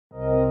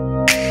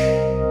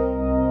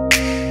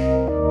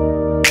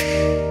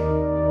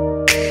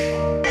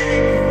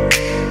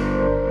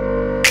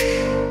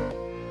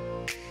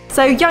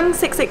So Young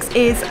SixSix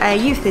is a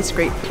youth theatre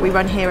group we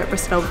run here at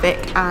Bristol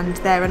Vic, and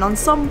they're an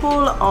ensemble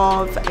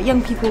of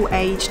young people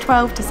aged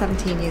 12 to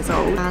 17 years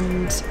old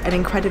and an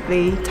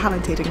incredibly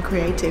talented and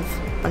creative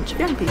bunch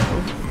of young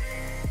people.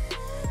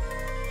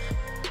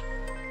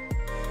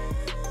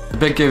 The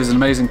Big Give is an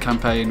amazing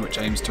campaign which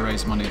aims to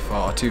raise money for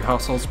our Two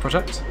Households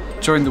project.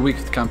 During the week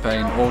of the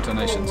campaign, all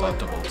donations are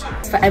doubled.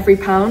 For every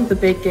 £1, the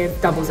Big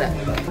Give doubles it,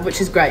 which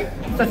is great.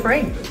 For free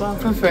as well.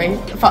 For free.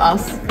 For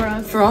us.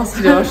 For us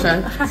to do our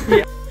show.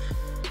 Yeah.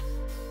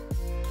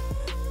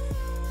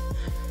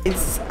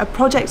 It's a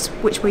project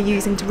which we're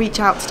using to reach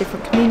out to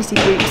different community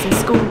groups and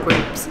school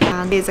groups,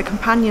 and is a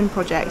companion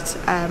project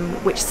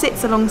which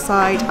sits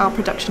alongside our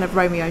production of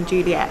Romeo and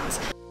Juliet.